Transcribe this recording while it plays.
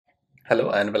Hello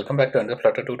and welcome back to another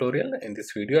Flutter tutorial. In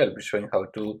this video, I'll be showing how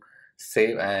to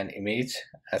save an image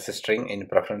as a string in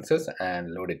preferences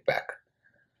and load it back.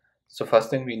 So first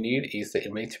thing we need is the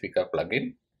image picker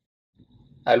plugin.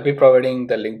 I'll be providing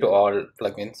the link to all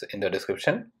plugins in the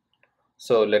description.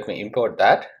 So let me import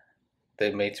that,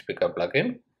 the image picker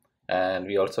plugin, and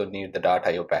we also need the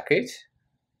 .io package.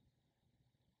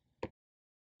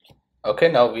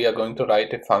 Okay, now we are going to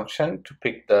write a function to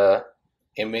pick the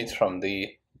image from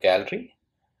the gallery.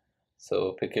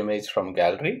 So pick image from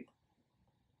gallery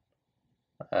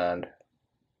and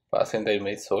pass in the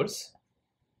image source.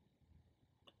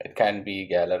 It can be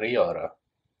gallery or a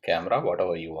camera,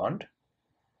 whatever you want.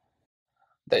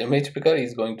 The image picker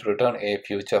is going to return a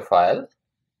future file.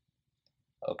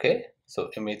 Okay,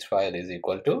 so image file is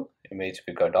equal to image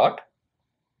picker dot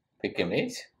pick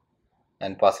image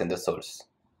and pass in the source.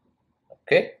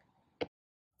 Okay,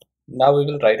 now we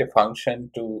will write a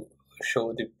function to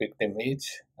show the picked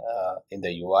image in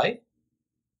the UI.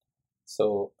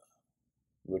 So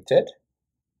widget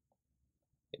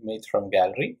image from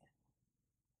gallery,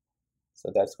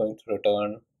 so that's going to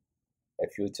return a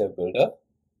future builder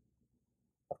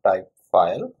of type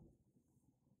file,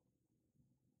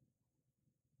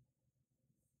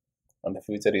 and the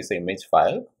future is the image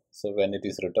file. So when it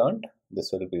is returned,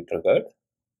 this will be triggered,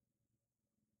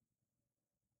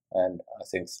 and I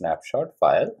think snapshot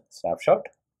file snapshot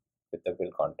with the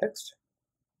build context.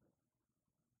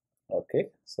 Okay,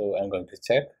 so I'm going to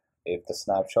check if the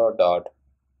snapshot dot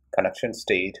connection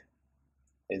state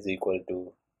is equal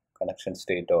to connection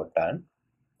state dot done.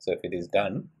 So if it is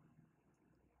done,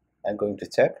 I'm going to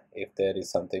check if there is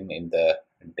something in the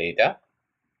data.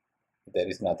 If there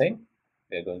is nothing,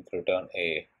 we are going to return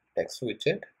a text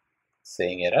widget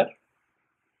saying error.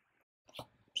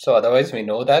 So otherwise we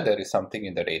know that there is something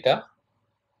in the data.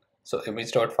 So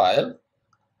image.file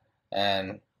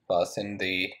and pass in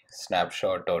the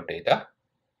snapshot.data.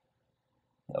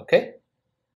 Okay.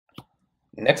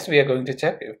 Next we are going to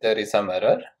check if there is some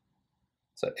error.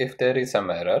 So if there is some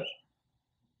error,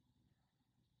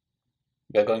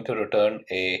 we are going to return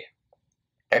a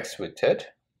text widget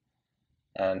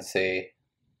and say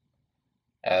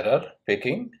error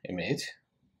picking image.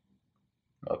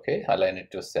 Okay, align it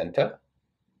to center.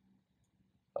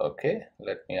 Okay,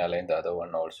 let me align the other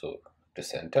one also to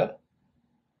center.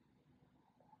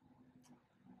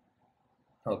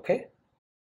 Okay,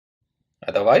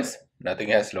 otherwise nothing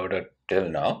has loaded till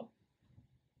now.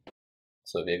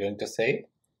 So we're going to say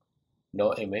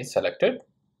no image selected.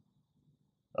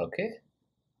 Okay,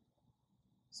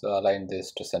 so align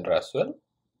this to center as well.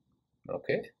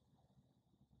 Okay,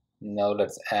 now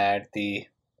let's add the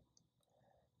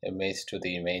image to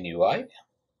the main UI,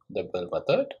 the build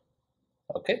method.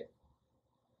 Okay,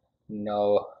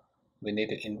 now we need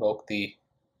to invoke the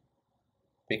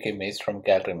pick image from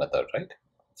gallery method, right?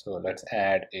 So let's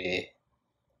add a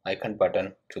icon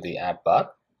button to the app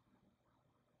bar.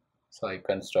 So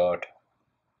icons dot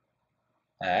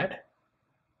add,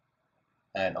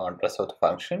 and on press of the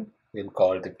function we'll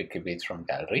call the pick image from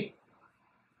gallery.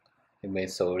 Image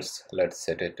source, let's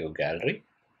set it to gallery.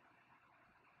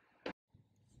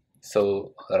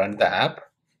 So run the app.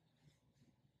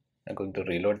 I'm going to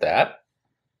reload the app.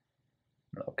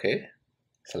 Okay,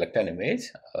 select an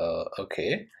image.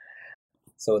 Okay,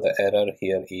 so the error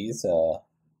here is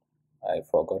I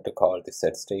forgot to call the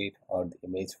set state on the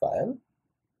image file.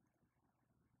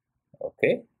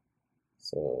 Okay,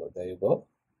 so there you go.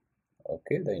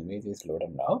 Okay, the image is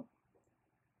loaded now.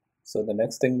 So the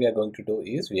next thing we are going to do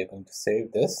is we are going to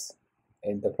save this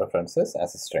in the preferences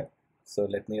as a string. So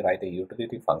let me write a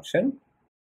utility function,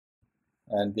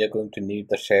 and we are going to need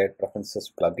the shared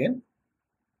preferences plugin.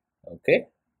 Okay,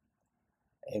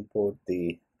 import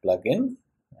the plugin,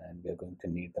 and we are going to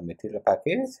need the material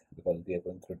package because we are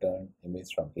going to return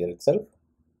image from here itself.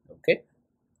 Okay,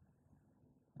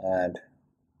 and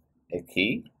a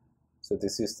key. So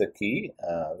this is the key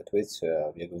with which we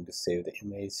are going to save the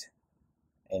image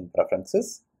in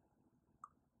preferences.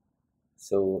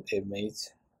 So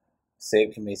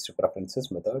save image to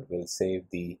preferences method will save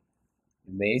the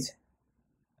image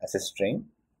as a string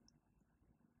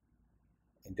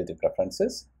into the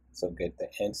preferences. So get the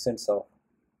instance of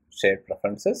shared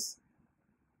preferences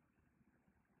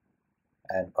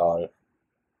and call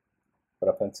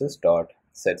preferences dot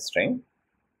set string.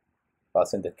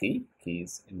 Pass in the key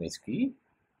is image key,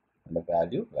 and the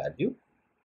value.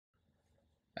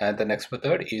 And the next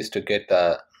method is to get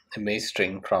the image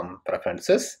string from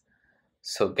preferences.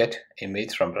 So get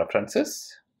image from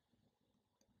preferences.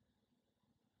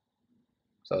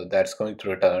 So that's going to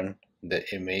return the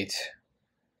image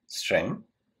string.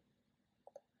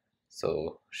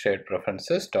 So shared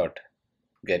preferences dot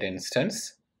get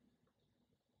instance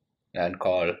and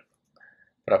call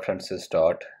preferences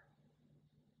dot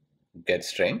get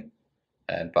string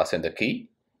and pass in the key.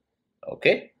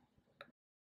 Okay.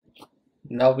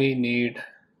 Now we need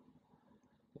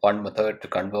one method to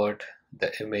convert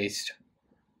the image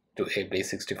to a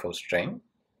base64 string.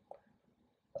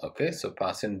 Okay, so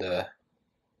pass in the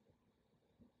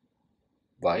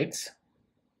bytes,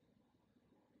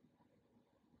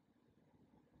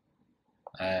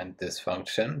 and this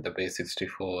function, the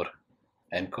base64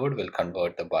 encode, will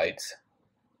convert the bytes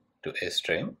to a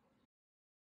string.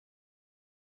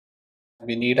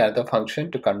 We need another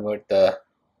function to convert the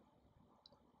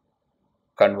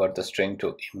string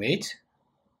to image.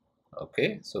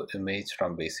 Okay, so image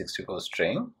from base64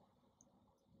 string,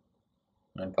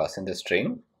 and pass in the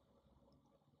string.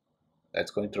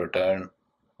 That's going to return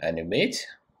an image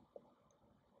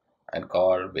and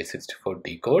call base64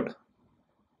 decode.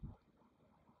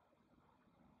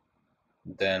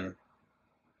 Then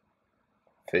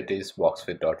fit is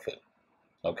boxfit.fill.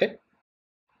 Okay.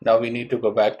 Now we need to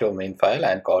go back to our main file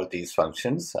and call these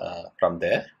functions from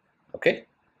there. Okay.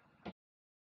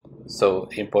 So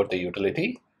import the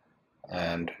utility,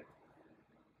 and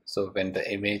so when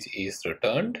the image is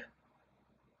returned,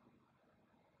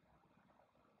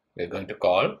 we're going to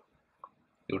call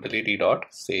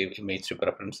utility.save image to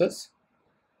preferences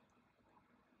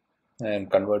and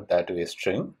convert that to a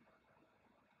string.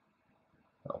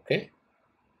 Okay.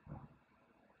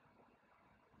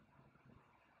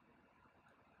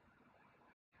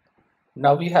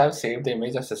 Now we have saved the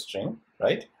image as a string,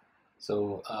 right?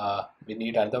 So we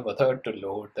need another method to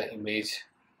load the image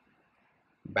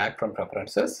back from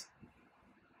preferences.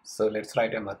 So let's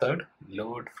write a method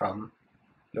load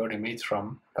image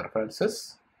from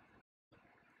preferences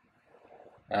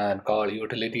and call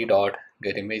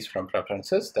utility.getImage from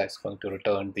preferences. That's going to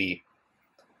return the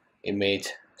image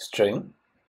string.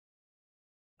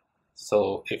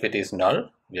 So if it is null,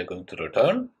 we are going to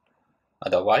return.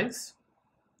 Otherwise,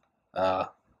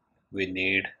 we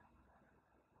need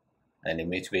an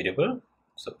image variable.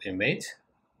 So image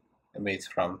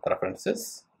from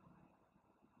preferences.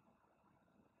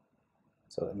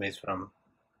 So image from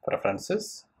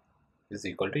preferences is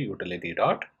equal to utility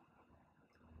dot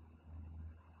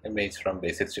image from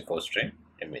base64 string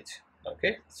image.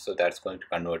 Okay, so that's going to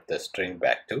convert the string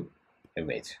back to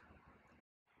image.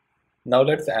 Now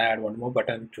let's add one more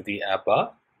button to the app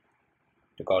bar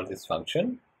to call this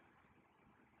function.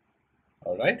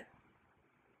 All right,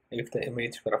 if the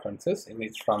image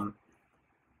from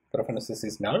preferences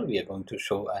is null, we are going to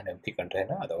show an empty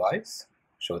container. Otherwise,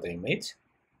 show the image.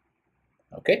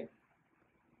 Okay,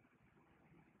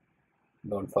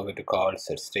 don't forget to call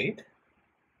setState.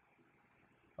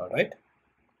 All right.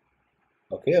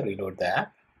 Okay, reload the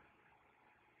app,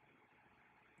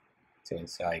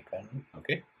 change the icon.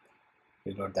 Okay,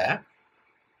 reload the app.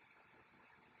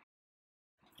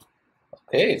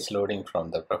 Okay, it's loading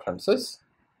from the preferences.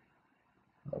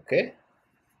 Okay,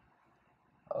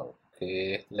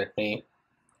 let me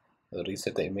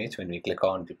reset the image when we click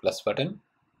on the plus button.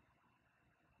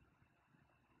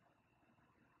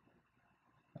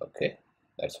 Okay,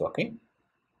 that's working.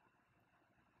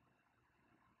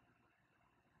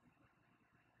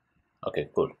 Okay,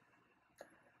 cool.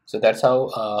 So that's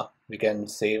how we can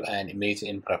save an image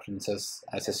in preferences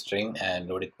as a string and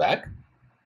load it back.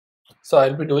 So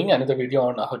I'll be doing another video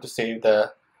on how to save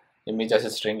the image as a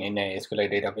string in a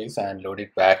SQLite database and load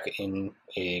it back in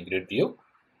a grid view.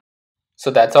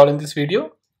 So that's all in this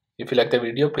video. If you like the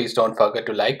video, please don't forget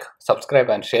to like, subscribe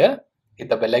and share. Hit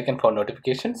the bell icon for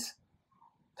notifications.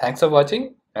 Thanks for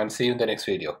watching and see you in the next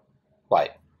video.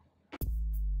 Bye.